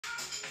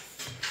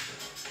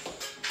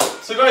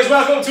So guys,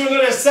 welcome to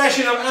another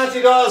session of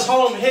Anthony Doyle's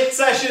home HIIT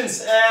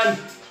sessions.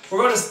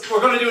 We're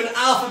gonna do an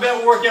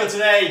alphabet workout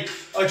today.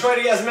 I try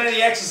to get as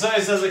many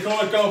exercises as I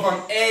can, going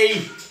from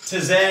A to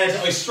Z.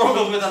 I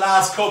struggled with the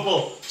last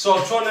couple, so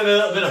I'm trying a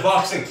little bit of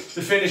boxing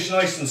to finish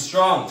nice and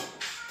strong.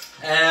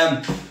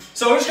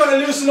 So we're just gonna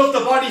loosen up the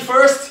body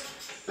first.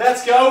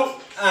 Let's go.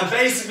 And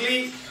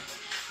basically,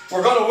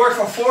 we're gonna work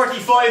for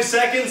 45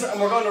 seconds and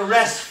we're gonna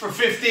rest for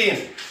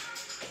 15.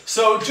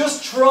 So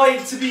just try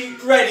to be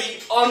ready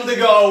on the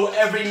go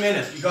every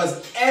minute,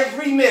 because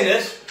every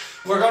minute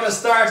we're going to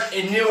start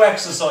a new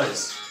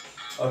exercise.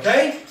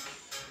 Okay?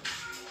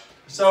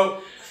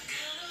 So,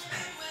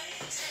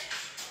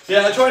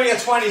 yeah, I try to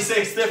get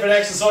 26 different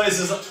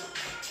exercises.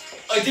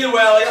 I did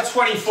well, I got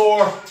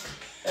 24.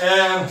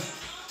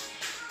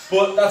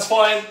 But that's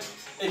fine.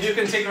 If you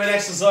can think of an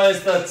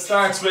exercise that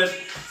starts with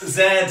Z,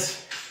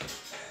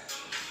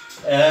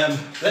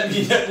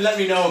 let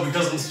me know,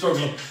 because I'm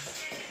struggling.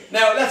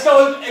 Now let's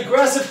go with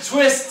aggressive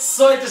twists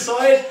side to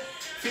side,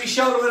 feet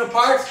shoulder width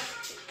apart.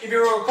 If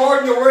you're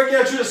recording your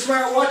workout through the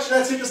smartwatch,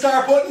 let's hit the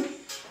start button.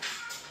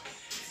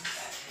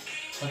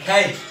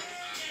 Okay,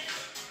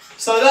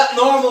 so that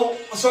normal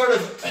sort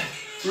of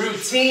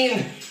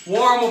routine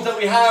warm-up that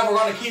we have, we're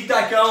going to keep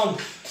that going.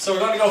 So we're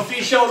going to go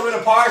feet shoulder width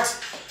apart,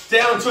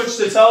 down touch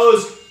the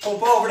toes,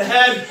 up over the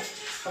head,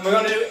 and we're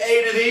going to do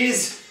 8 of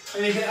these,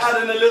 and you can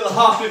add in a little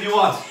hop if you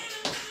want.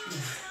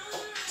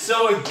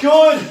 So a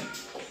good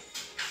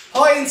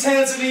high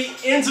intensity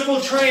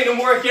interval training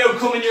workout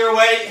coming your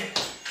way.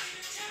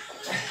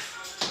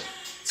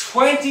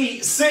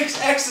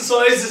 26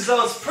 exercises,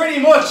 so it's pretty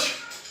much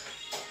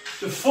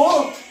the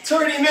full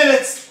 30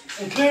 minutes,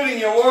 including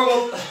your warm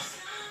up.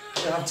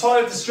 You have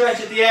time to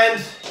stretch at the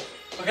end.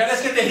 Okay,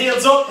 let's get the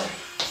heels up.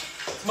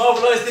 Let's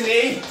mobilize the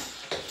knee.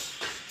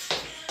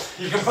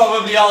 You can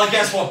probably all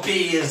guess what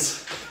B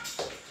is.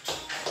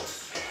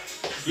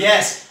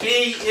 Yes,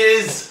 B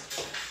is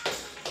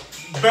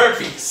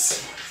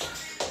burpees.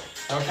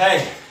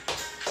 Okay,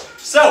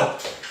 so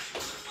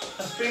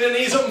let's bring the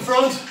knees up in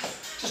front.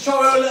 Just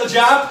throw out a little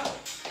jab.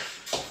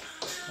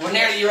 We're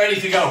nearly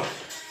ready to go.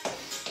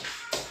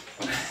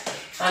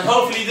 And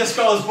hopefully this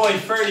goes by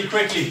fairly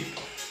quickly.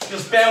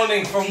 Just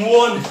bounding from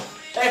one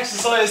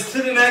exercise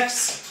to the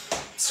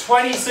next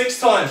 26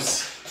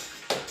 times.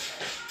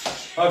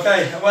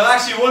 Okay, well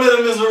actually one of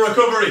them is a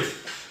recovery.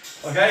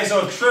 Okay,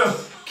 so true.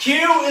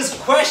 Q is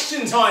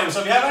question time.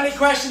 So if you have any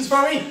questions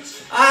for me,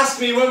 ask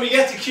me when we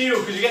get to Q,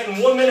 because you're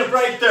getting 1 minute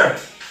break there.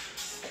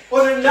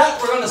 Other than that,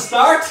 we're going to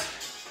start.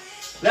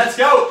 Let's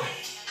go.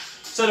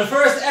 So the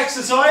first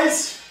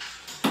exercise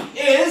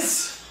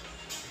is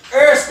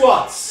air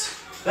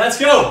squats. Let's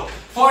go.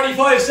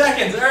 45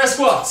 seconds, air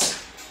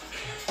squats.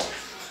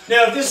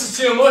 Now if this is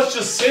too much,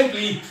 just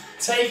simply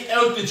take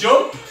out the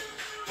jump,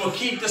 but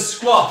keep the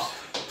squat.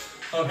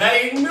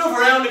 Okay, you can move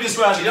around if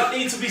you want. You don't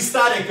need to be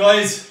static,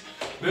 guys.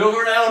 Move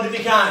around if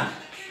you can.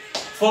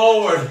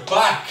 Forward,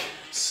 back,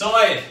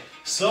 side,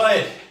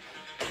 side.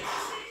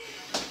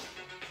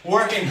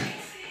 Working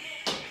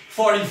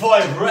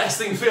 45,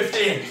 resting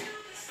 15.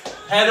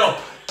 Head up,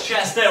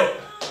 chest out,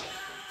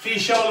 feet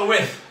shoulder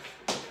width.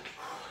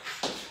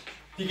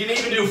 You can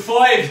even do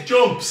 5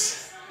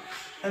 jumps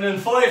and then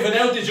 5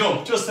 without the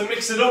jump, just to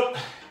mix it up.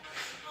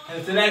 And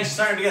if the legs are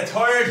starting to get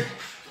tired,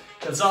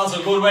 that's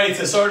also a good way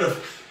to sort of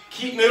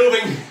keep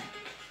moving,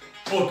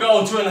 but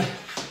go to an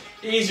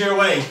easier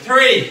way.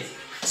 3,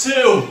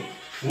 2,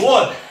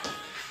 1.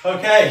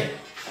 Okay,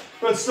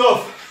 good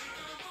stuff.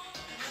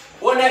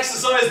 One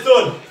exercise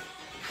done.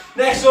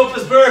 Next up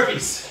is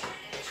burpees.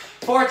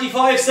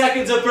 45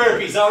 seconds of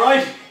burpees, all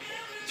right?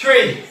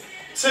 3,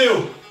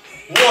 2,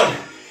 1.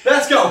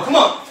 Let's go, come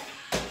on.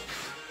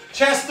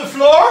 Chest to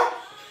floor,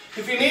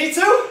 if you need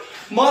to.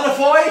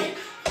 Modify,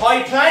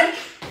 high plank,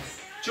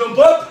 jump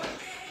up,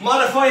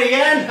 modify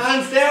again,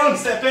 hands down,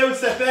 step out,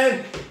 step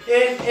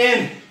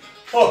in,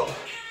 up.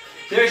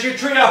 There's your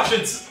 3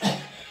 options.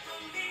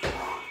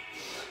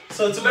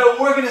 So it's about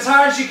working as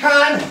hard as you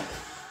can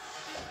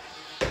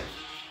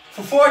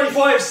for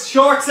 45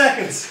 short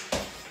seconds.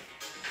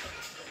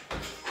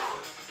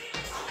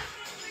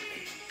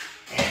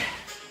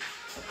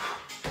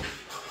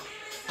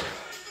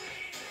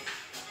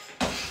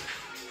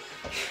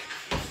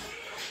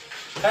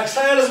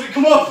 Exhale as we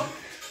come up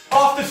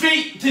off the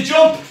feet to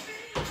jump.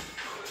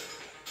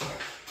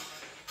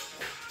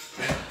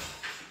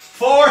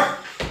 4,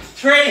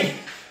 3,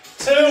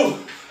 2,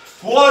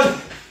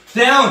 1,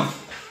 down.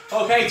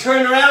 Okay,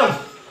 turn around.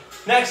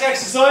 Next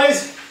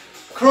exercise,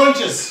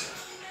 crunches.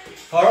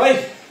 All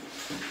right,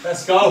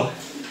 let's go.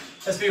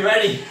 Let's be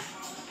ready.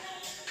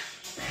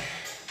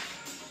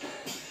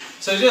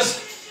 So just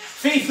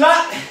feet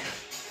flat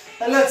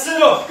and let's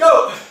sit up.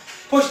 Go.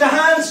 Push the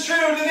hands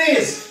through the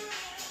knees.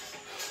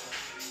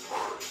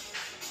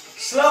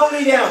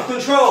 Slowly down,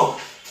 control.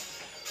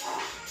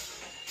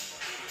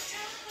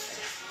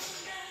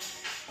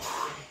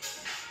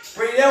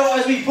 Breathe out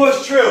as we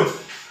push through.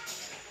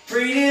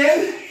 Breathe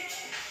in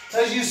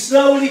as you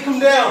slowly come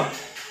down.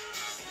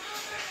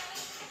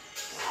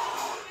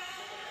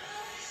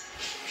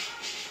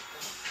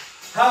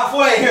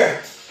 Halfway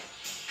here.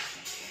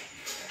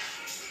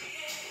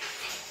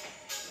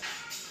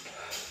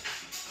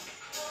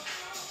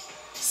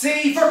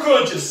 C for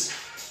crunches.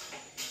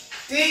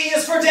 D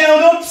is for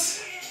down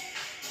ups.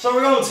 So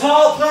we're going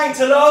tall plank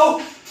to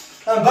low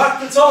and back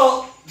to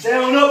tall.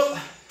 Down up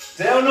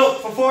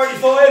for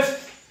 45.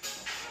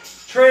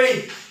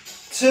 3,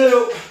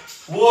 2,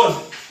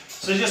 1.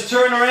 So just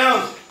turn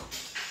around.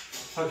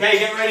 Okay,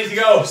 get ready to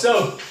go.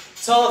 So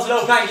tall to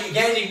low plank.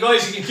 Again, you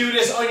guys, you can do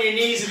this on your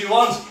knees if you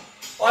want.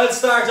 I'll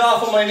start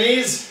off on my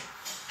knees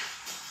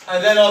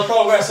and then I'll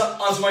progress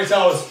onto my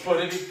toes.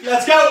 But if you,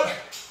 let's go.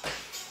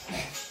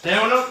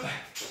 Down up.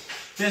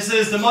 This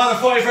is the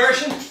modified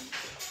version.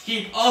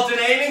 Keep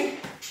alternating.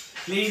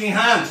 Leading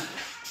hand.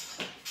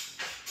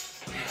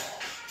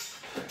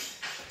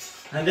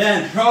 And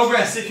then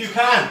progress if you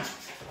can.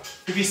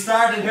 If you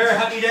started here,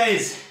 happy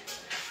days.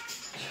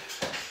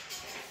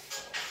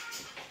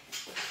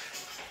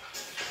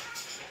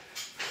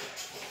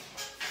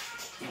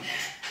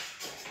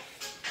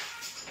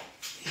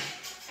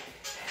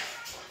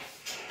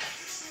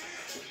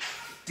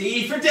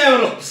 D for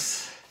down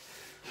ups.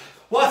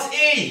 What's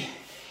E?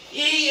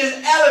 E is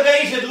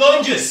elevated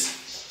lunges.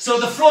 So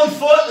the front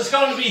foot is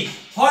going to be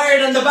higher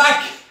than the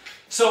back.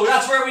 So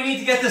that's where we need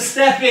to get the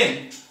step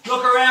in.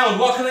 Look around.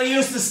 What can I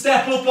use to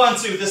step up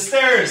onto? The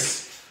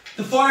stairs,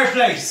 the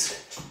fireplace,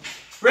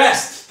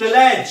 rest, the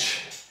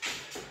ledge.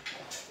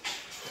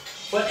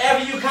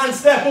 Whatever you can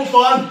step up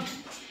on,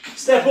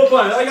 step up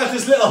on it. I got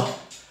this little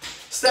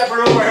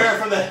stepper over here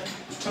from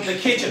the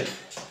kitchen.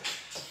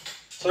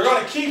 So we're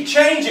going to keep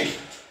changing.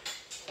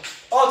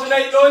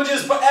 Alternate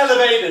lunges but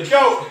elevated.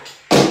 Go.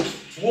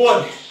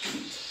 1,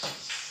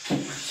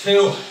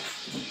 2,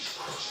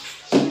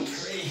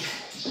 3.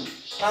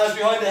 Hands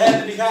behind the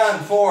head if you can.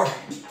 4,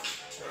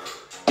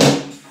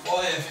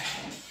 5,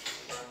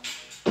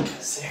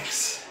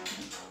 6,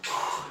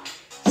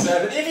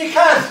 7. If you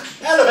can't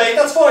elevate,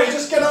 that's fine.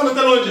 Just get on with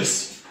the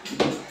lunges.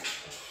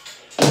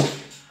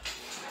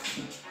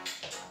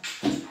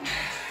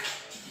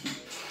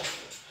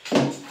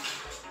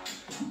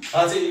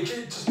 That's it.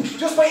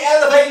 Just by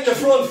elevating the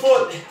front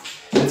foot,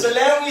 it's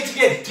allowing you to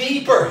get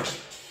deeper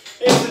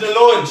into the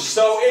lunge.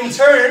 So in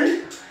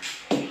turn,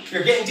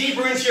 you're getting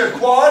deeper into your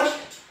quad,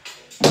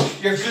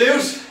 your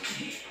glute.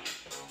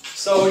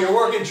 So you're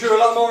working through a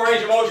lot more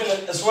range of motion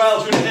as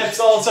well through the hips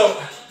also.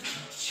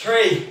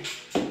 3,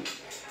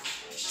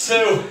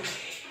 2,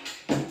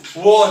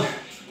 1,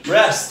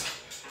 rest.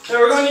 Now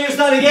we're going to use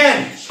that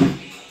again.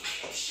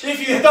 If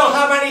you don't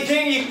have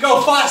anything, you can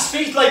go fast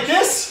feet like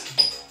this.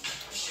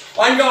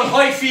 I'm going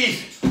high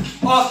feet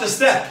off the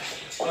step.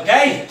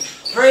 Okay?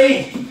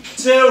 3,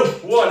 2,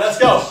 1. Let's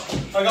go.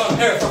 I'm going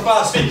here for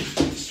fast feet.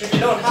 If you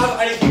don't have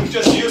anything,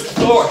 just use the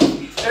floor.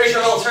 There's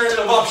your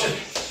alternative option.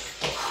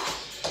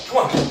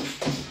 Come on.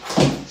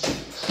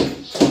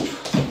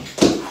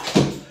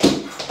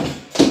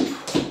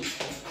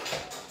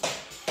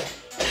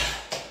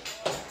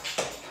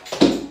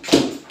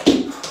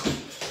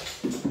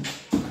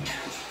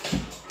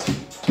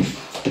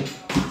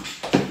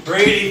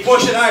 Really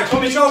push it hard.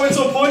 Come and throw in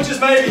some punches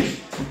maybe.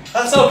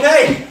 That's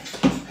okay.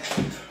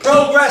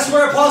 Progress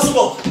where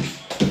possible.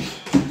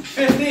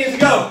 15 to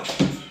go.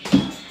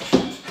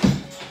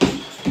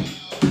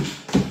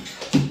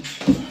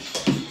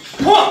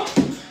 Come on.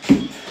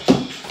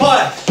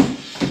 5,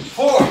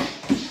 4,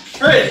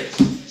 3,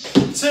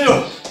 2,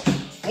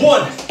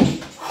 1.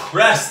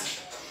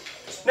 Rest.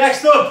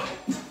 Next up,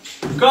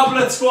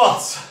 goblet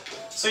squats.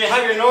 So you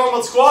have your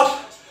normal squat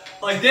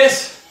like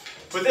this,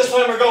 but this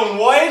time we're going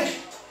wide.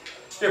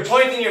 You're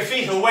pointing your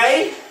feet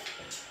away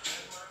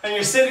and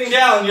you're sitting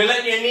down. You're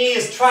letting your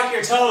knees track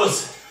your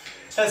toes.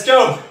 Let's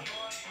go.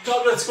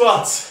 Goblet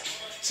squats.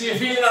 So you're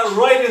feeling that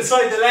right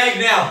inside the leg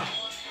now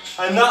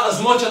and not as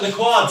much on the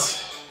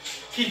quads.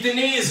 Keep the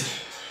knees,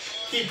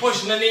 keep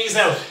pushing the knees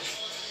out.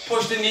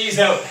 Push the knees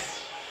out.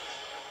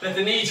 Let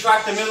the knee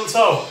track the middle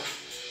toe.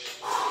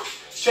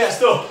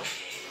 Chest up.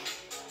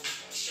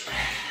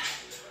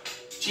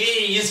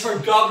 G is for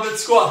goblet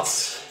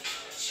squats.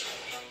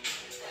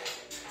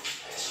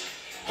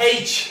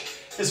 H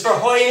is for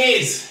high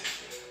knees.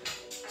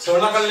 So we're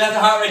not going to let the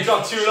heart rate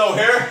drop too low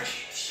here.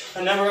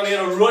 And then we're going to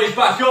get it right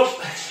back up.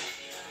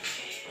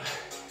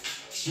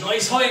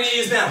 Nice high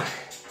knees now.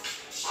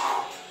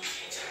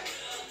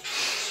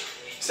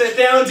 Sit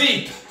down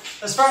deep.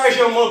 As far as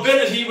your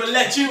mobility will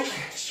let you.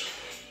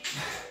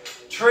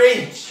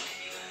 3,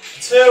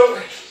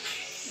 2,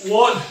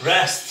 1.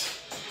 Rest.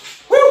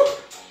 Woo!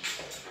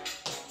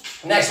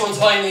 Next one's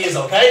high knees,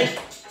 okay?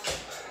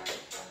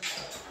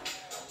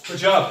 Good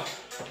job.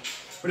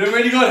 We're doing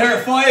really good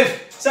here.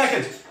 5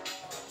 seconds.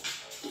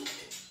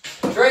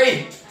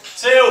 3,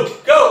 2,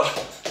 go.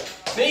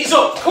 Knees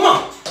up. Come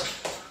on.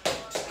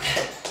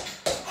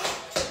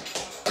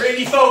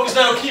 Really focus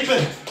now. Keep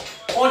it.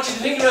 I want you to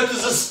think about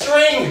there's a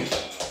string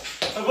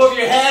above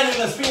your head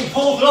and it's being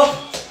pulled up.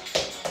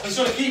 I'm just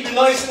going to keep it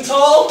nice and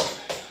tall.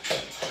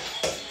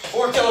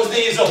 Work those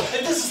knees up.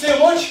 If this is too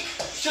much,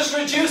 just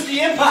reduce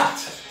the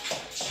impact.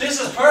 This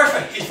is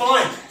perfectly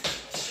fine.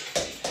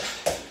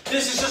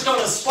 This is just going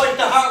to spike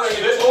the heart rate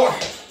a bit more.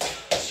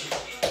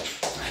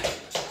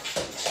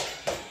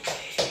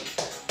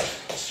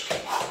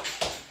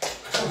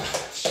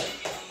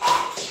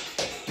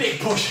 Big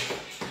push.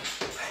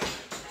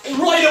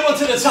 Right up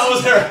onto the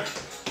toes here.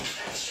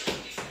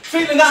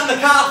 Feeling that in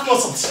the calf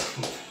muscles.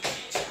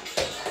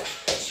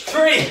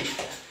 3,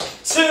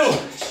 2,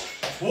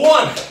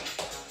 1.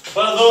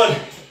 Well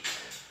done.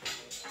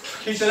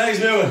 Keep the legs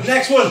moving.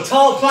 Next one,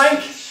 tall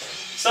plank.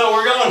 So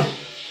we're going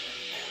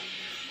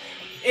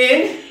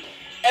in,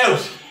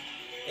 out,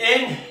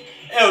 in,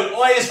 out.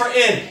 I is for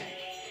in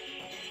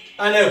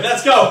and out.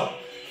 Let's go.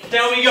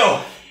 Down we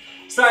go.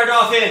 Start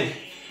off in,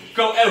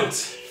 go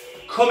out,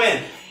 come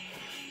in.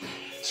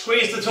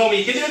 Squeeze the tummy.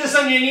 You can do this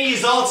on your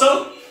knees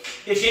also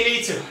if you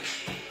need to.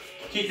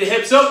 Keep the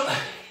hips up,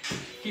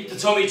 keep the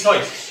tummy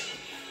tight.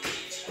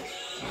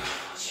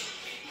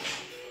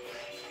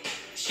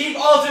 Keep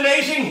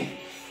alternating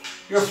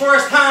your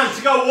first hand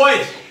to go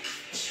wide.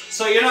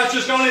 So you're not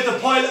just going into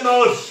pilot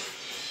mode.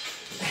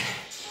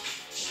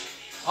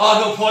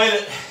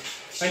 Autopilot.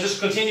 And just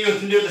continuing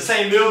to do the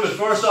same movement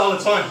first all the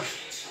time.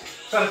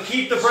 Got to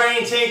keep the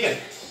brain thinking.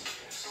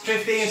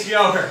 15 to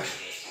go here.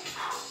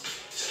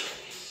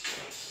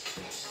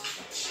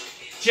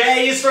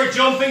 J is for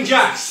jumping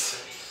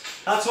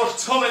jacks. That's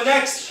what's coming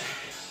next.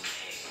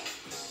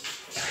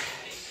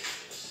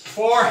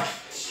 4,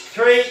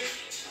 3,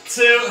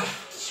 2,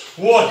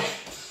 1.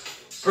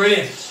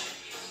 Brilliant.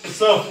 Good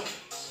stuff.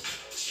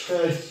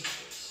 Okay.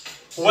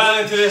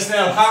 Well into this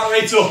now. Heart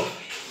rate's up.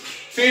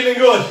 Feeling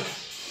good.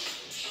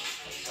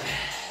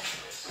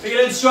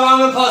 Feeling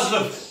strong and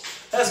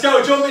positive. Let's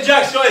go. Jumping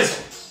jacks, guys.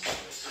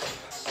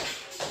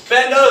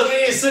 Bend those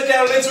knees. Sit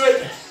down into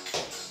it.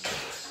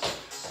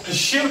 Just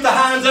shoot the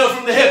hands out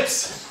from the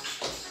hips.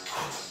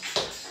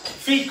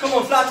 Feet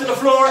coming flat to the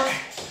floor.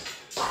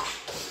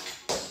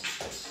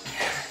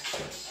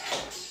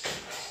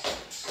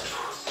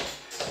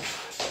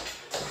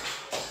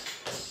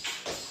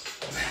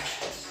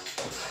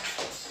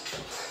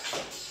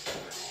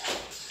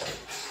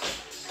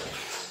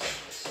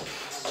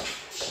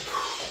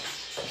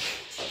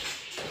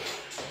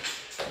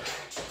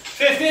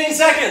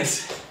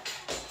 Seconds.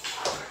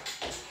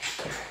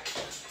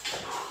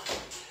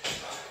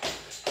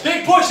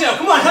 Big push now.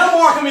 Come on, how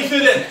more can we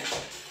fit in?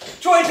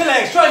 Drive the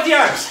legs, drive the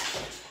arms.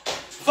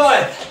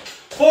 5,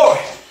 4,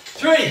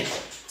 3,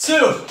 2,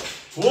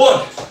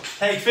 1.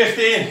 Take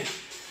 15.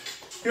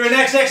 Your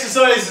next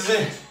exercise is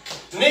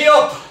a knee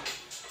up,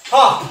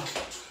 hop.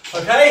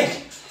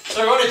 Okay?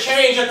 So we're going to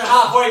change at the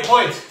halfway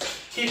point.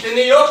 Keep the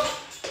knee up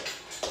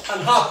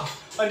and hop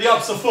on the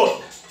opposite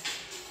foot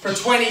for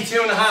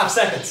 22.5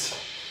 seconds.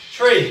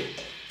 3,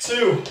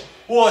 2,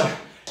 1.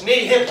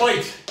 Knee hip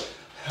height.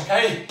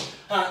 Okay?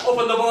 Up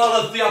on the ball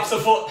of the opposite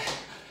foot.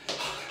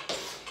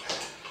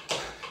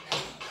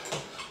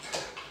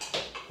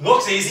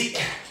 Looks easy.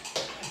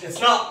 It's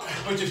not,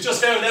 but you've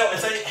just found out.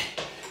 It's like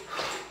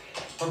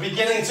we're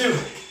beginning to.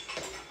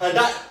 And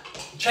that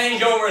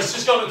changeover is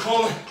just going to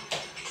come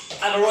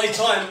at the right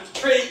time.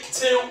 3,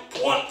 2,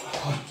 1.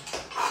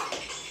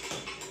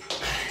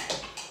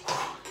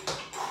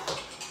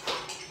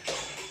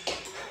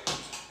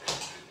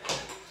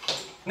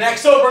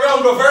 Next up, we're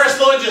going reverse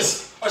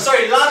lunges, or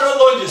sorry, lateral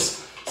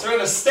lunges. So we're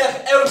going to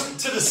step out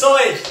to the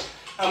side,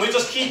 and we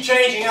just keep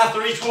changing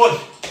after each one.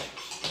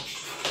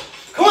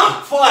 Come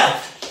on, 5,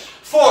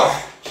 4.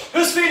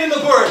 Who's feeding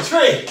the bird?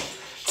 3,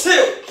 2,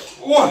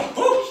 1.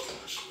 Woo.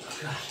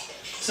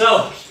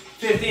 So,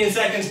 15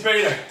 seconds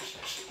breather.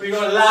 We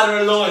go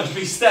lateral lunge.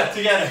 We step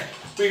together.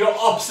 We go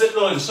opposite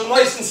lunge. So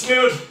nice and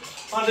smooth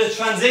on the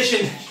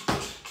transition.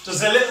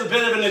 Just a little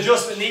bit of an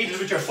adjustment needed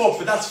with your foot,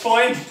 but that's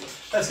fine.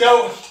 Let's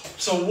go.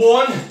 So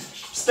 1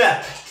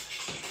 step,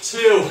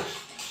 2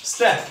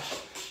 step,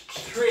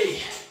 3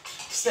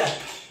 step,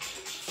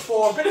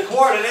 4. Bit of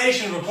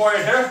coordination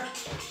required here.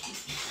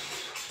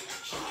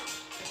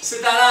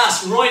 Sit that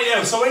ass right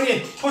out. So when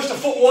you push the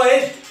foot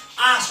wide,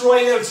 ass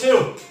right out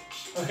too.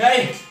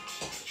 Okay?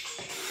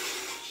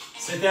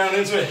 Sit down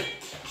into it.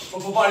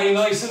 Upper body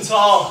nice and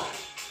tall.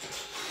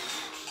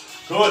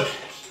 Good.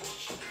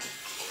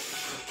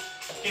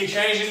 Keep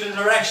changing the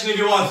direction if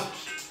you want.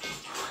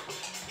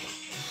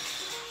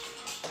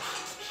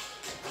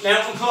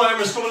 Mountain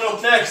climbers coming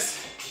up next.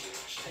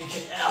 Take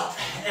it out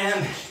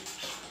and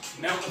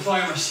mountain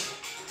climbers.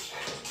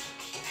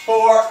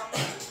 4,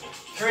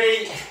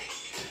 3,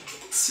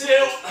 2.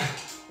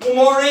 One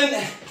more in.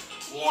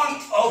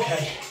 1.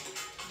 Okay.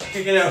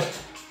 Kick it out.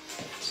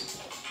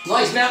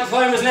 Nice mountain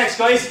climbers next,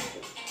 guys.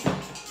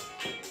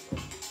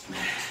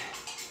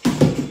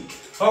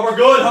 Hope we're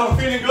good. Hope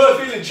we're feeling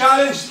good. Feeling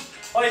challenged.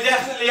 I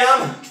definitely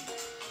am.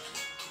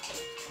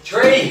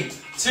 3,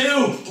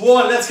 2,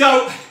 1. Let's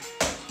go.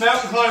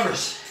 Mountain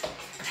climbers.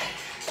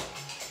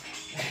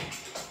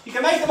 You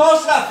can make the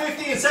most of that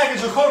 15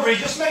 seconds recovery.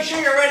 Just make sure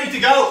you're ready to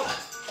go.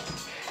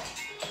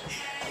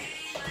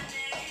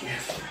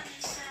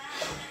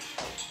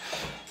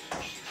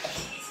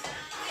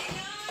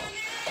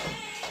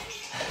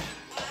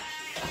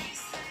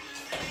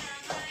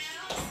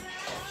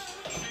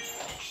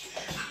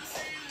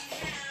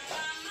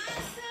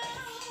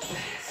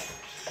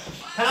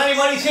 Can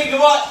anybody think of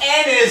what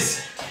N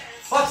is?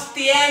 What's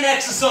the N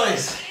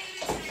exercise?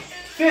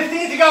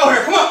 15 to go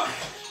here, come on.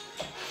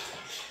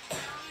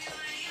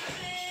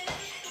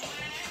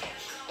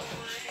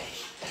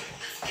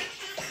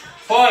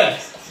 Five,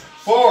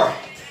 four,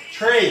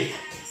 three,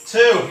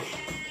 two,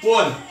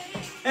 one.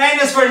 N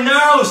is for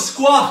narrow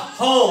squat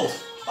hold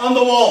on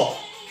the wall.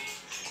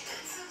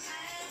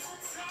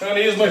 I'm going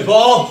to use my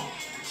ball.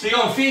 So you're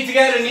going feet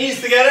together, knees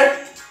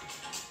together.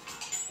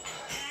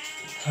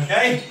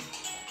 Okay?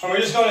 And we're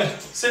just going to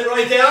sit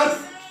right down.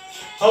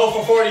 Hold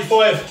for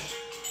 45.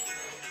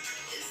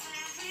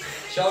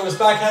 Shoulders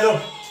back, head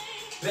up.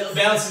 Little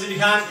bounces if you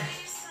can.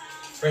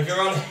 Or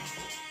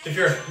if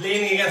you're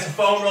leaning against a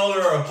foam roller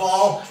or a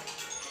ball.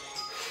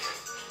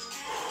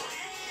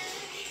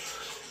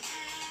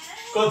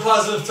 Good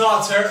positive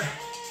thoughts here.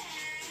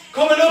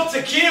 Coming up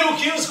to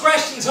Q's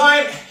question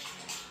time.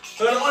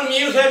 I'm going to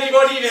unmute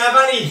everybody. If you have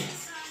any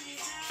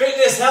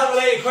fitness, health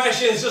related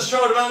questions, just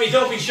throw them at me.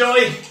 Don't be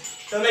shy.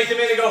 They'll make the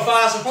minute go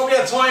fast. We'll probably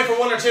have time for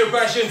 1 or 2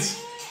 questions.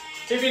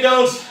 If you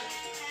don't,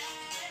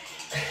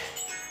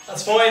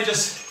 that's fine.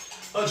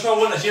 Just I'll throw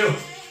one at you.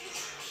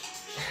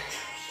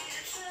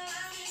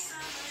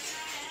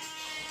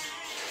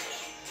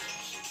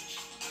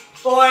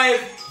 Five,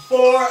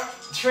 four,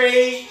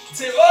 three,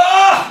 two,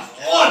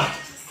 one.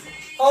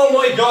 Oh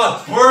my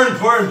God, burn,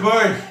 burn,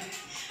 burn.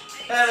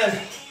 And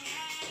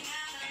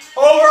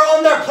over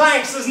under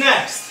planks is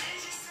next.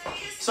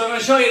 So I'm going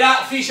to show you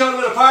that, feet shoulder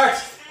width apart,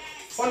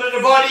 under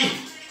the body,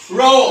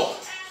 roll,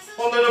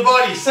 under the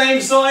body, same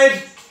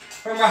side,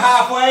 when we're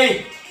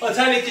halfway, I'll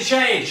tell you to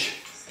change.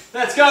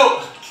 Let's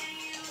go.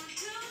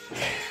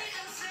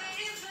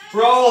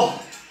 Roll,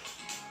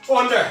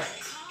 under,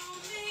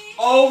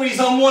 always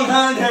on one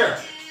hand here.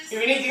 If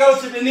you need to go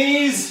to the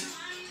knees,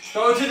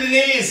 go to the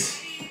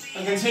knees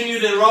and continue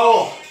to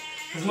roll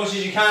as much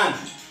as you can.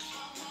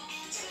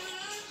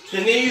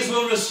 The knees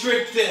will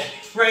restrict the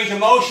range of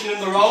motion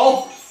in the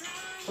roll,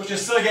 but you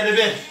still get a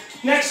bit.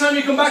 Next time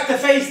you come back to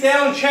face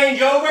down,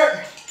 change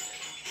over.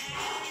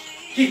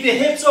 Keep the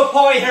hips up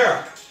high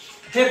here.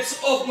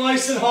 Hips up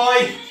nice and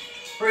high.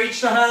 Reach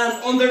the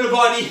hand under the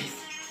body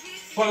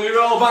when we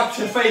roll back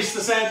to face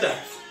the center.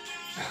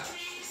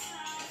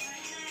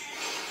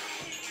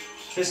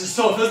 This is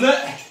tough, isn't it?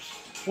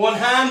 One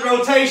hand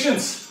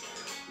rotations.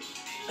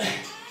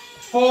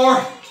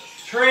 4,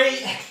 3,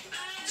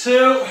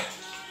 2,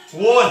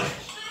 1.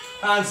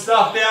 And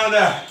stop down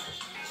there.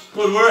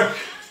 Good work.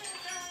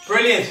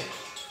 Brilliant.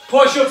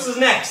 Push-ups is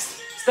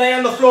next. Stay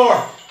on the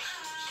floor.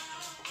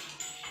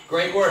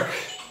 Great work.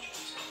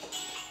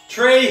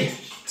 3,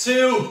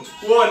 2,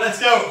 1. Let's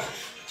go.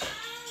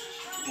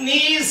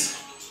 Knees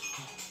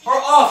or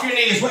off your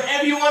knees,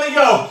 wherever you want to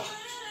go.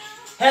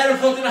 Head in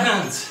front of the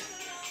hands.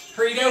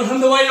 Breathe out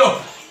on the way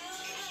up.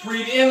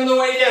 Breathe in on the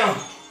way down.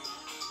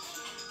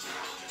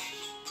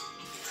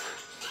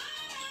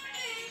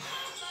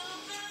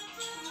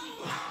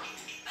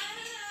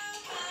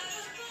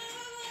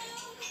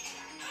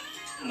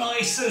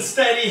 Nice and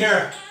steady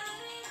here.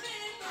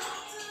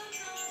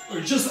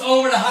 We're just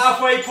over the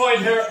halfway point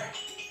here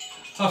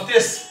of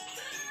this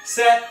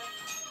set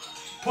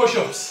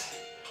push-ups.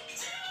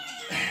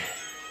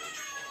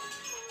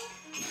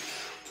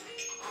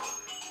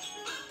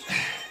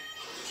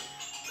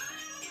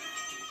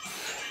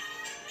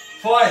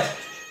 Five,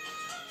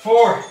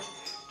 4,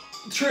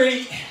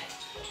 3,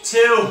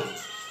 2,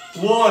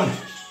 1.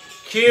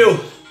 Q.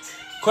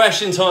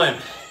 Question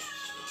time.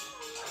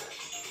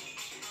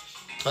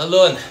 Well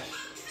done.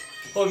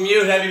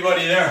 Unmute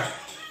everybody there.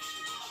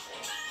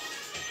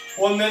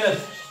 1 minute.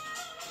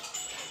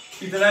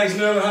 Keep the legs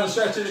moving, hand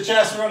stretch to the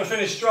chest. We're going to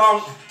finish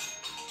strong.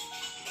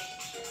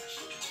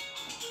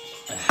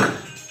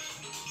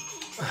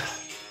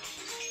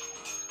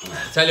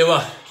 Tell you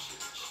what.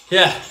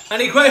 Yeah.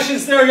 Any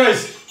questions there,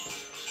 guys?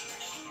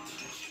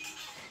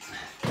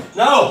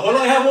 No, well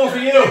I have one for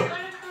you. If you're going to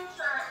go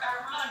for a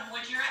run,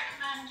 would you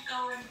recommend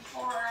going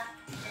for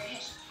your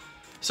HIIT?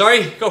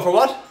 Sorry, go for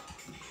what?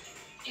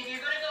 If you're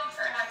going to go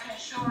for like a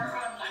short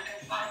run, like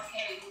a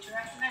 5k, would you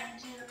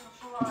recommend doing it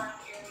before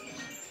your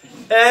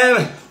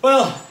HIIT?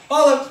 Well,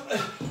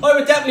 I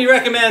would definitely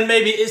recommend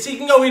maybe, so you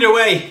can go either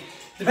way.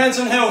 Depends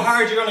on how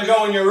hard you're going to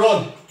go in your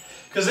run.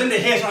 Because in the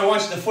HIIT, I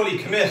want you to fully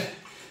commit.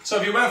 So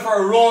if you went for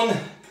a run,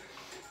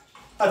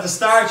 at the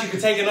start, you can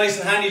take it nice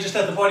and handy, just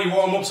let the body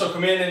warm up, so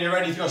come in and you're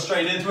ready to go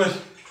straight into it.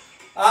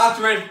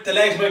 After it, the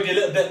legs might be a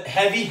little bit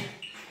heavy,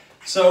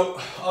 so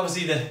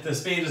obviously the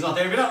speed is not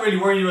there. If you're not really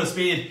worried about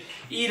speed,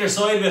 either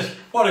side of it,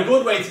 what a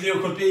good way to do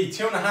could be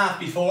 2.5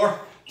 before,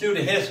 do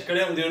the HIIT, go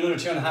down and do another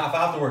 2.5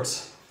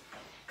 afterwards.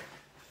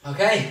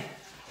 Okay,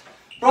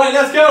 right,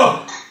 let's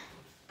go.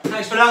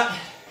 Thanks for that.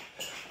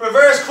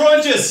 Reverse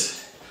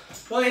crunches.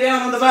 Lie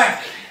down on the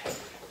back.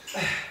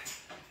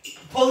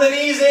 Pull the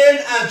knees in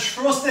and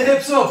thrust the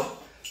hips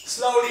up.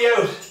 Slowly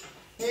out.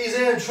 Knees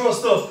in,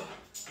 thrust up.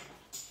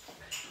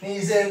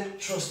 Knees in,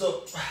 thrust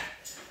up.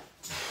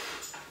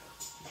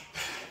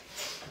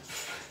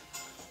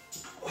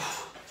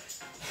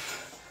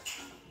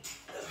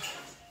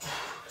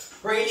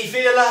 Really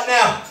feel that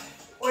now.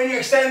 when you're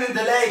extending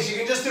the legs, you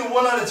can just do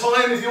one at a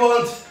time if you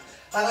want.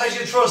 And as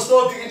you thrust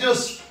up, you can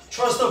just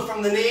thrust up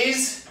from the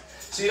knees,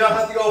 so you don't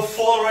have to go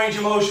full range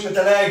of motion with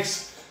the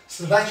legs.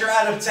 So that's your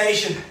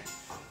adaptation.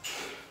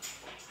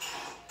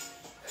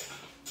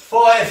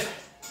 5,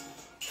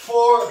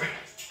 4,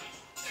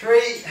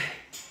 3,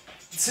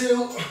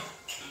 2,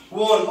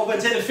 1. Up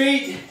into the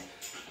feet.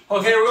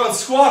 Okay, we're going to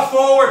squat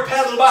forward,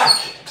 pedal back.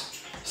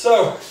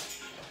 So,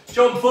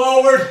 jump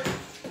forward,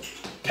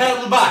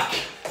 pedal back.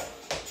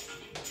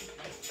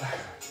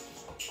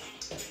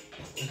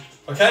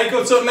 Okay,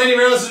 good. So many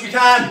rounds as we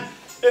can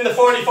in the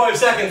 45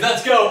 seconds.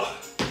 Let's go.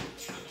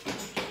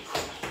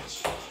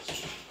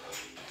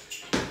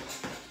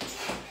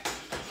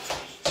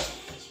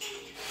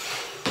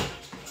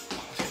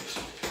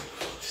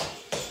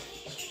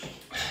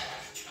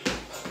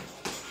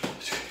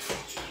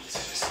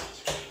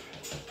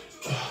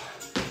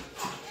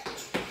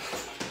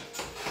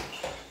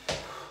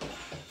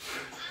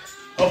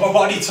 Upper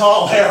body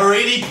tall here,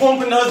 really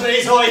pumping those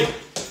knees high.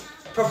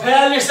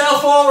 Propel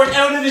yourself forward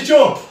out of the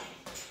jump.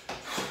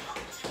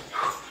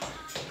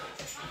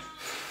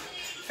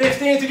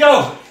 15 to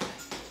go.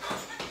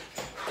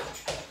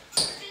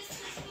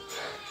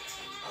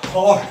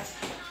 4.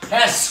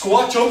 Yes,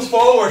 squat jumps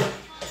forward.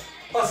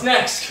 What's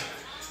next?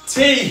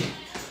 T.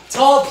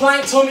 Tall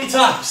plank tummy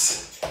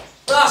taps.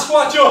 Last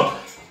squat jump.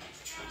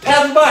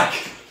 Pedal back.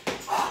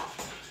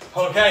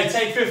 Okay,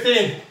 take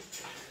 15.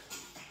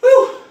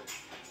 Woo!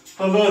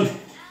 Well done.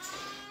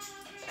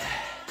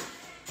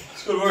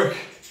 It's good work.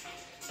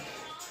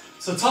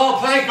 So tall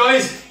plank,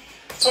 guys.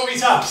 Tummy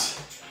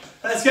taps.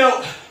 Let's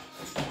go.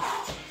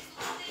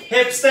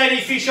 Hips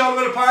steady, feet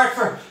shoulder width apart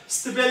for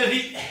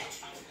stability.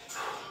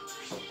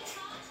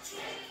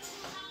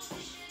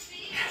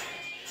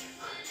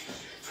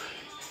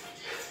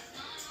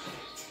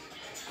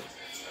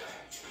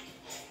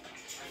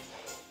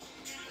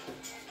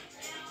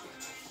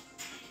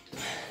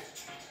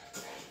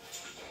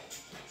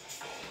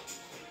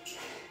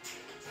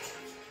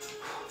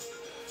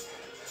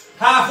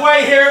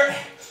 Halfway here.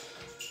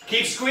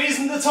 Keep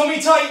squeezing the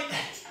tummy tight.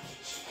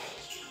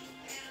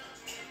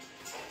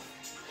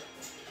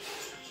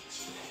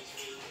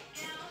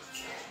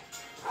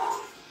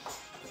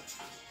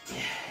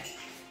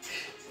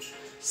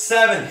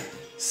 Seven,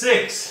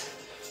 6,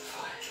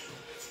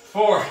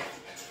 4,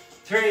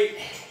 3,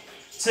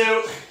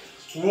 2,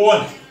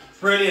 1.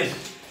 Brilliant.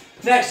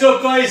 Next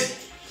up,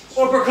 guys,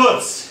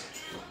 uppercuts.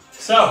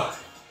 So,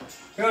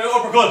 you're going to do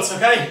uppercuts,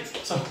 okay?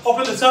 So, up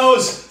at the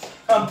toes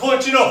and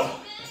punching up,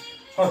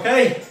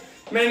 okay?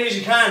 Many as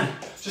you can.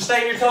 Just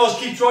stay on your toes,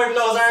 keep driving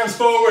those arms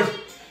forward.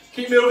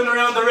 Keep moving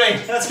around the ring.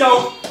 Let's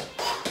go.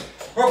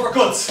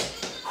 Uppercuts.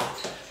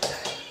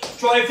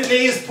 Drive the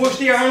knees, push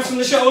the arms from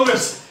the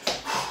shoulders.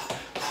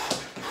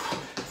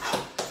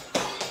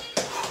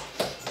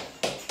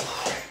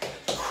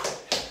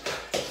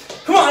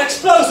 Come on,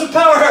 explosive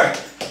power here.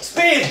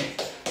 Speed.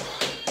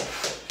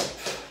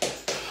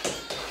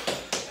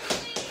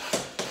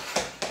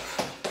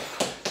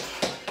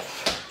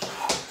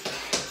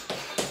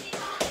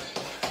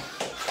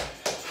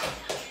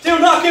 Do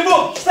not give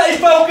up. Stay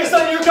focused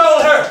on your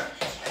goal here.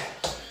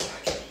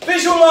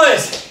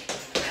 Visualize.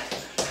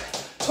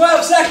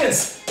 12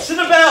 seconds to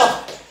the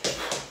bell.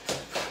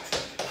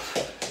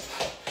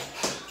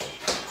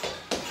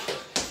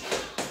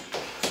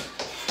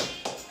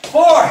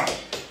 Four,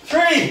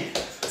 3,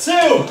 2,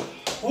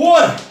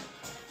 1.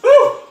 Woo!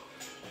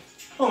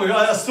 Oh my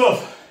god, that's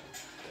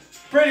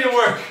tough. Brilliant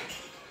work.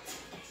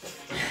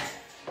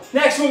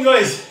 Next one,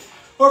 guys.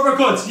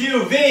 Uppercuts.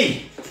 You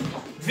V.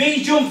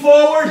 V jump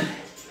forward.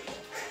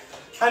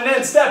 And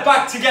then step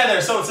back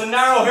together. So it's a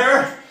narrow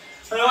here.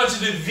 And I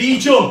want you to V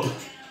jump.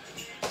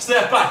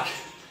 Step back.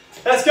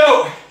 Let's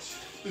go.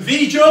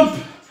 V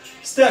jump.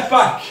 Step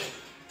back.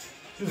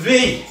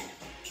 V.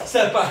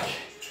 Step back.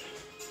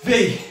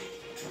 V.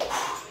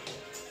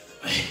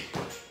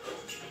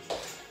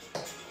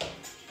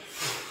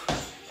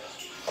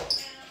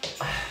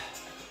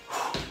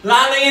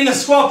 Landing in the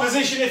squat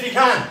position if you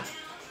can.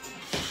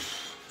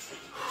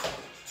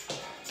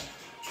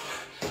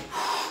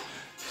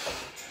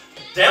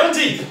 Down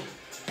deep.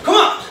 Come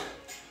on.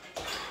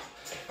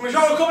 And we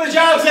throw a couple of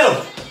jabs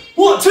out.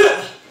 1, 2.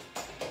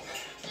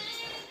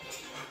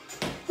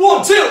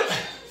 1, 2.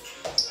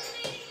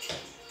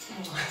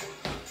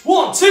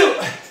 1, 2.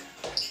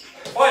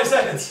 5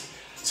 seconds.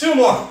 2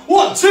 more.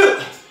 1,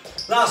 2.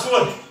 Last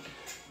one.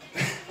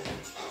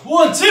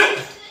 1, 2.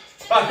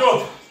 Back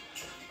up.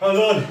 Well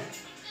done.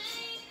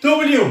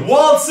 W,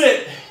 wall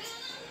sit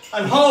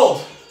and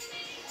hold.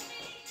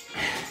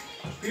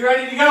 Be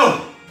ready to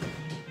go.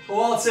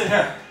 Wall sit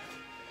here.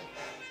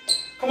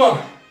 Come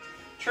on.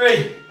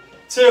 3,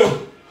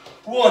 2,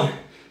 1.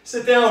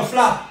 Sit down,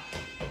 flat.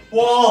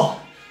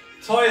 Wall.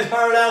 Thighs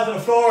parallel to the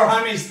floor,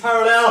 hammies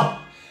parallel.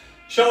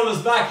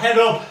 Shoulders back, head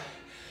up.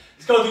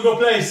 Let's go to a good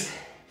place.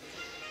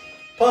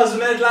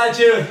 Positive mental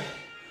attitude.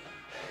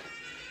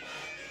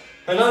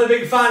 I'm not a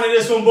big fan of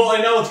this one, but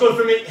I know it's good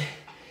for me.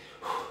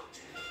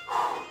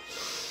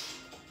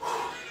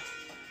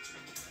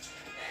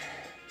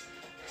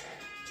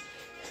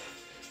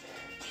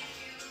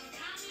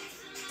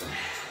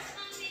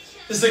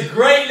 This is a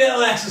great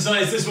little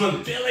exercise, this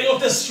one. Building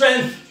up the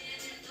strength.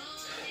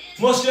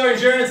 Muscular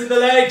endurance in the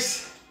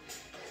legs.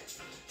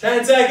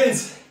 10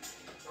 seconds.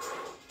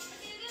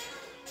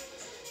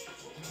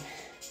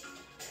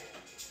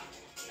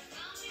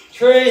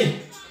 Three,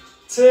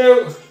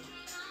 two.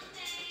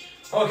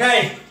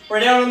 Okay,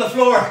 we're down on the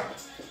floor.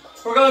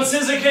 We're going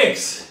scissor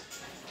kicks.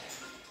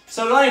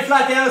 So lying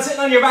flat down, sitting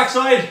on your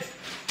backside.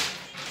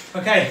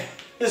 Okay,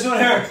 this one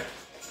here.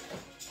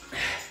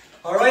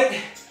 All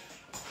right,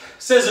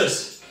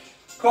 scissors.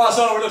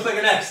 Crossover, looks like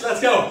an X. Let's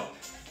go.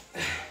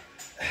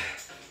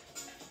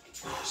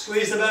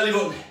 Squeeze the belly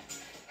button.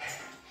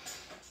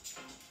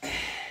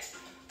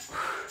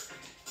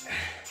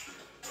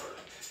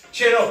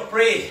 Chin up,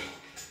 breathe.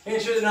 In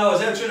through the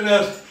nose, out through the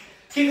mouth.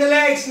 Keep the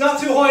legs not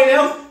too high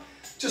now.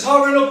 Just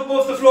hovering up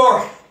above the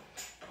floor.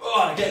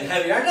 Oh, they're getting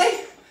heavy, aren't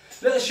they?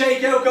 Little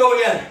shake out, go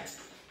again.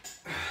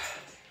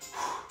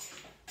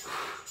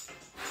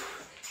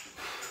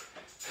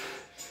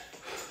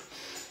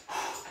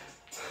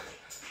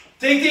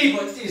 Dig deep,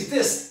 but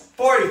this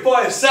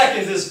 45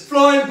 seconds is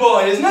flying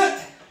by, isn't it?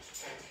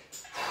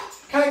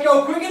 Can't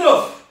go quick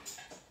enough.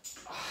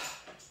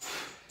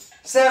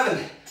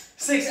 7,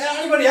 6,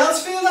 anybody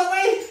else feel that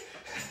way?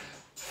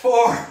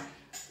 4,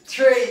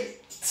 3,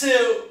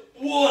 2,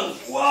 1,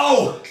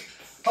 whoa.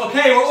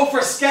 Okay, we're up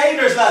for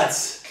skaters,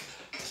 lads.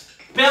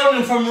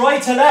 Bounding from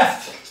right to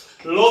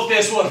left. Love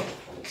this one,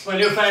 it's my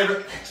new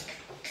favourite.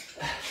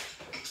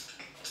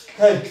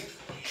 Okay,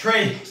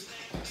 3,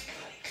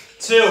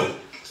 2,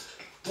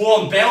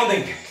 1,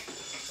 bounding.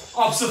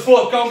 Opposite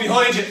foot going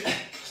behind you.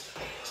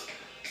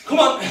 Come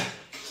on,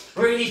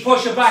 really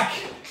push it back.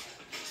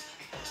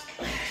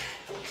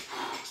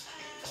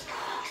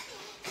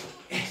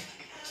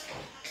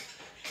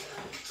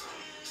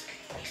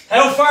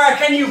 How far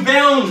can you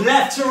bound?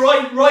 Left to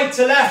right, right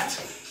to left.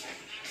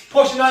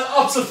 Pushing that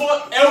opposite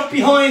foot out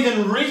behind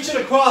and reach it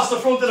across the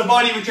front of the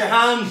body with your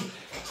hand.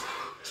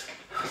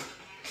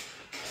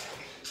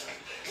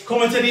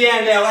 Coming to the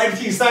end now,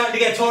 everything's starting to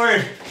get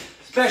tired,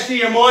 especially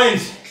your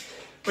mind.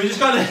 We're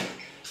just gonna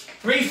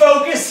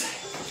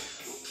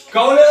refocus,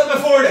 go a little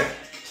bit further.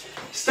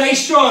 Stay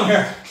strong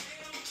here.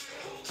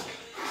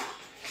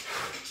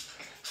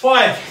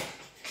 5,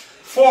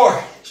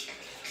 4,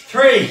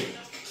 3,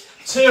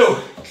 2,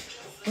 1.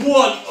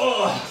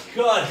 Oh,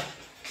 God.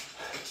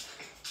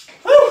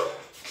 Woo.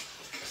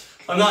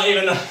 I'm not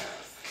even,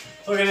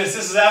 look at this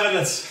is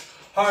evidence.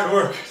 Hard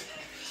work.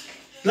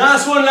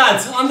 Last one,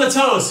 lads, on the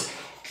toes.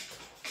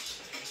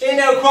 In,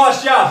 out,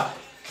 cross jab.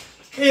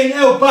 In,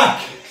 out,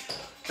 back.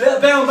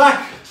 Little bound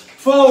back,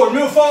 forward.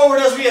 Move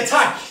forward as we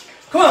attack.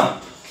 Come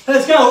on,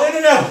 let's go, in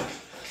and out.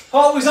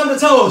 Always on the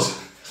toes.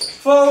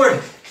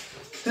 Forward,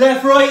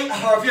 left, right,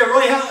 or if you're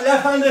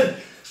left-handed,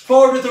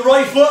 forward with the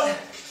right foot.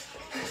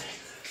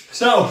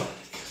 So,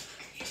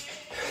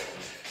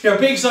 your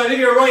big side, if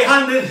you're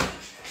right-handed,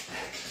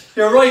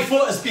 your right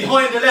foot is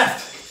behind the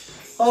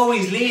left.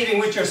 Always leading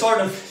with your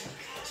sort of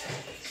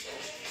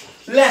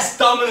less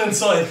dominant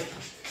side.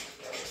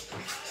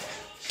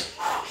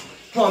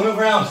 Come on, move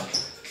around.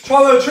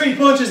 Throw out 3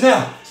 punches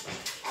now.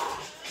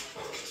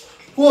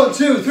 1,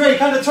 2, 3.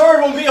 Can the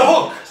third one be a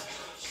hook?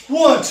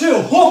 1,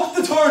 2. Hook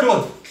the third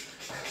one.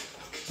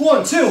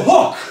 1, 2.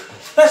 Hook.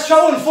 Let's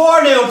throw in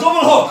 4 now. Double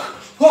hook.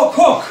 Hook,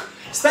 hook.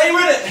 Stay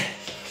with it.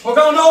 We're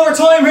going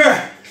overtime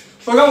here.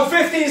 We're going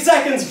 15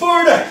 seconds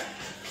further.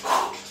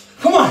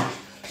 Come on.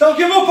 Don't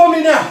give up on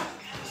me now.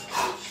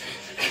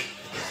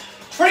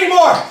 3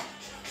 more.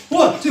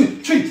 1,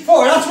 2, 3,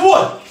 4. That's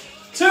 1.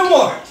 2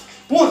 more.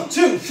 1,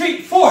 2,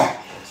 3, 4.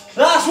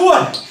 Last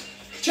one.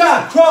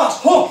 Jab,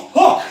 cross, hook,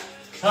 hook.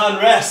 And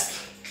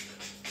rest.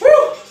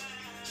 Woo!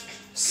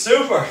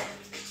 Super.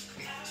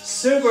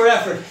 Super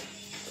effort.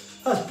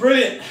 That's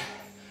brilliant.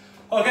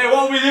 Okay,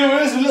 what we do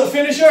is a little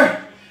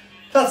finisher.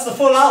 That's the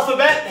full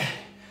alphabet.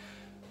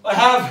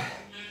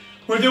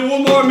 We'll do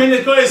 1 more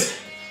minute, guys.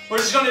 We're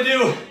just gonna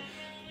do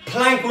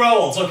plank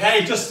rolls,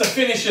 okay? Just to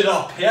finish it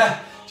up,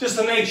 yeah? Just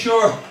to make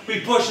sure we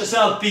push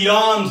ourselves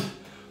beyond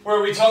where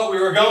we thought we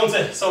were going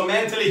to. So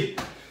mentally,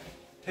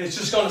 it's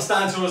just gonna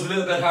stand to us a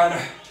little bit harder,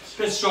 a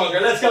bit stronger.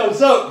 Let's go.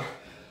 So,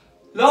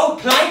 low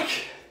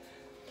plank.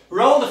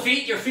 Roll the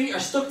feet, your feet are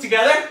stuck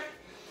together.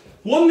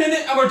 1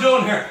 minute and we're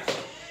done here.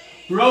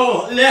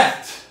 Roll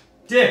left,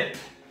 dip.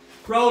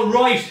 Roll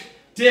right,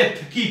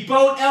 dip. Keep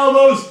both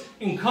elbows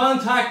in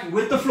contact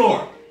with the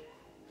floor.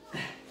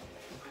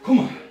 Come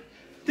on.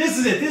 This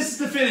is it. This is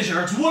the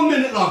finisher. It's 1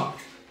 minute long.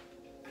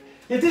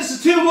 If this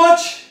is too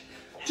much,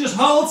 just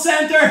hold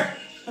center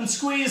and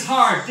squeeze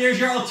hard. There's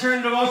your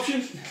alternative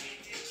option.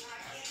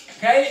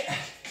 Okay.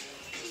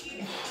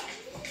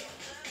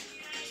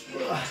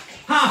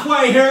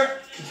 Halfway here.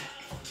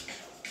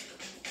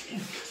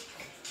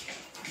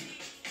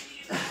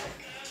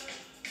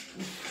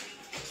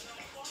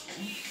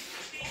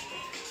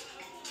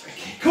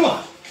 Okay, come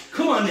on.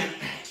 Come on now.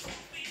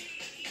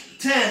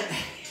 10.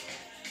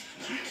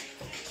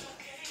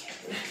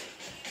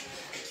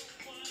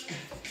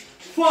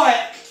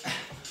 5,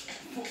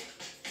 4,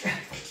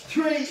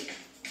 3,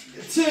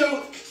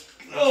 2.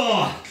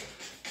 Oh.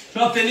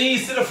 Drop the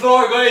knees to the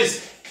floor,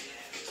 guys.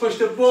 Push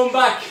the bum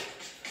back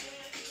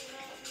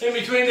in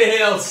between the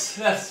heels.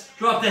 Let's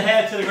drop the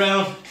head to the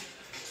ground.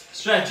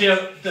 Stretch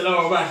out the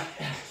lower back.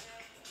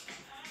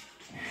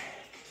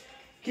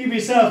 Give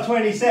yourself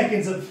 20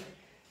 seconds of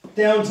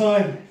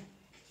downtime.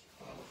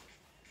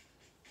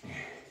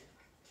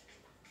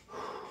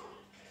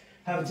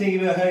 Have a think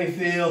about how you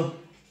feel,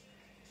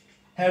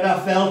 how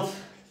that felt.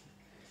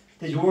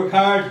 Did you work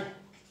hard?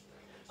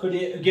 Could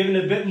you have given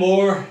a bit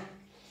more?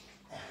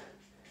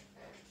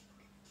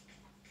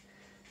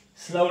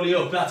 Slowly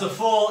up. That's a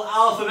full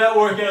alphabet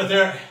workout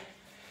there.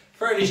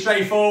 Fairly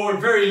straightforward,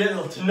 very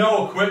little to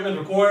no equipment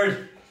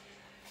required.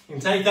 You can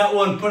take that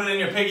one, put it in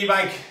your piggy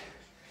bank.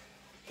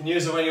 You can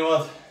use it when you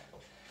want.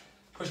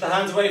 Push the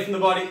hands away from the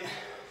body.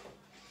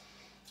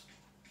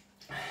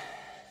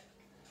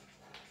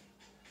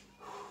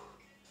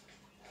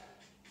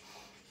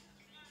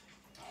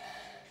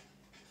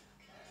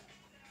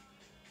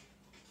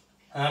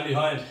 Hand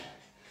behind. I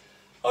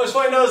always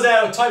find those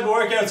type of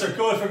workouts are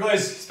good for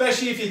guys,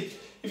 especially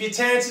if you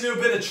tend to do a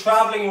bit of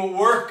traveling with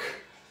work,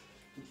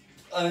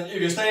 and if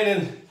you're staying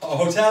in a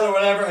hotel or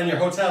whatever, and your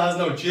hotel has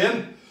no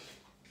gym.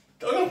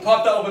 I'm going to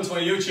pop that up into my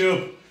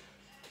YouTube, and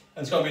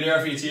it's going to be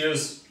there for you to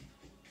use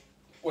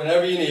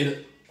whenever you need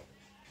it.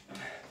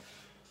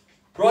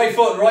 Right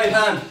foot, right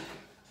hand.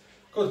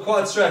 Good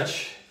quad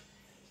stretch.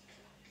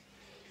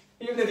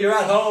 Even if you're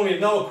at home, you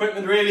have no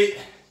equipment really,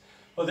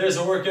 well, there's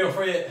a workout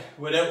for you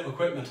without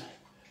equipment.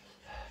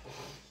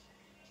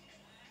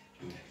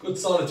 Good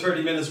solid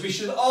 30 minutes. We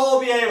should all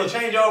be able to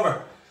change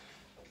over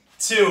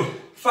to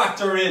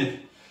factor in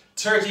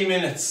 30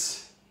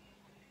 minutes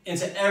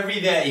into every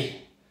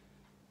day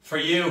for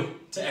you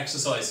to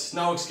exercise.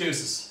 No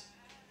excuses.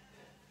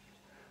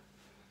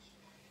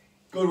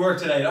 Good work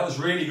today. That was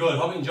really good.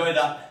 Hope you enjoyed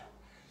that.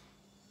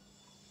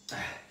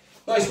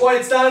 Nice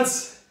wide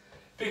stance.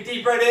 Big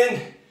deep breath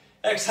in.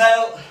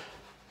 Exhale.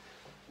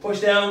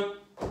 Push down.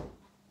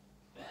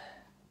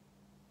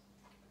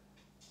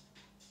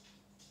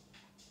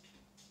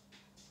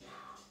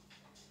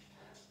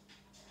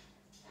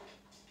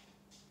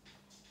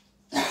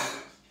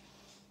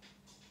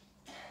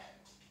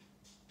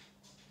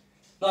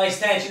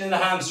 Nice tension in the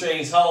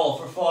hamstrings. Hold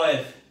for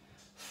 5,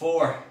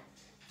 4,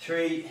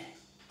 3,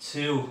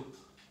 2,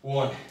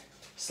 1.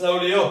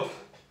 Slowly up.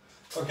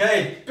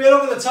 Okay, bit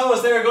over the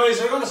toes there,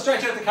 guys. We're going to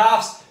stretch out the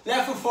calves.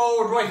 Left foot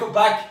forward, right foot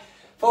back.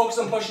 Focus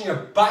on pushing your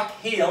back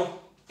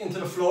heel into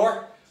the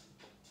floor.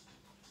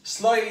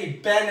 Slightly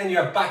bending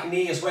your back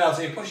knee as well.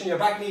 So you're pushing your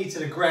back knee to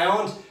the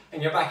ground and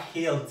your back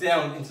heel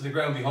down into the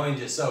ground behind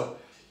you. So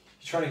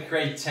you're trying to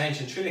create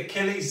tension through the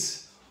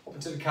Achilles up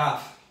into the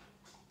calf.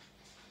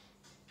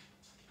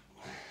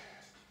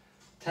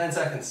 10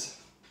 seconds.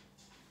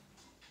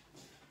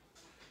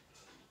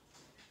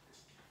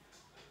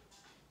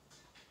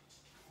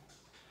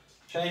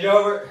 Change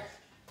over.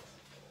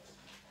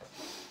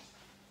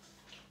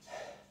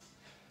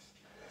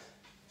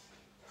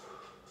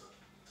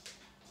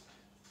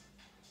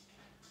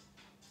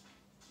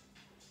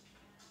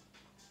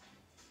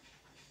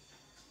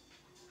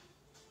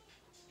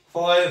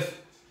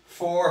 Five,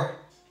 4,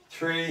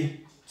 3,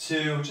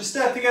 2. Just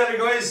step together,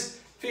 guys.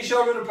 Feet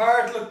shoulder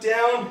apart, look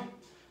down.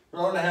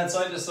 Roll the head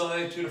side to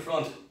side to the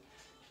front.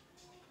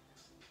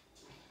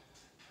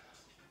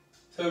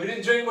 So if you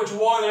didn't drink much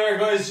water there,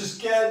 guys,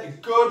 just get a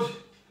good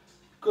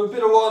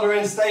bit of water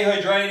in, stay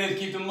hydrated,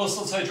 keep the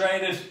muscles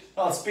hydrated,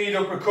 that'll speed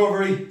up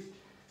recovery.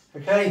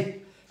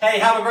 Okay? Hey,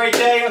 have a great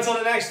day. Until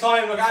the next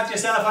time, look after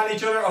yourself and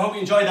each other. I hope you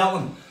enjoyed that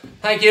one.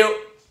 Thank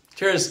you.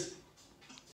 Cheers.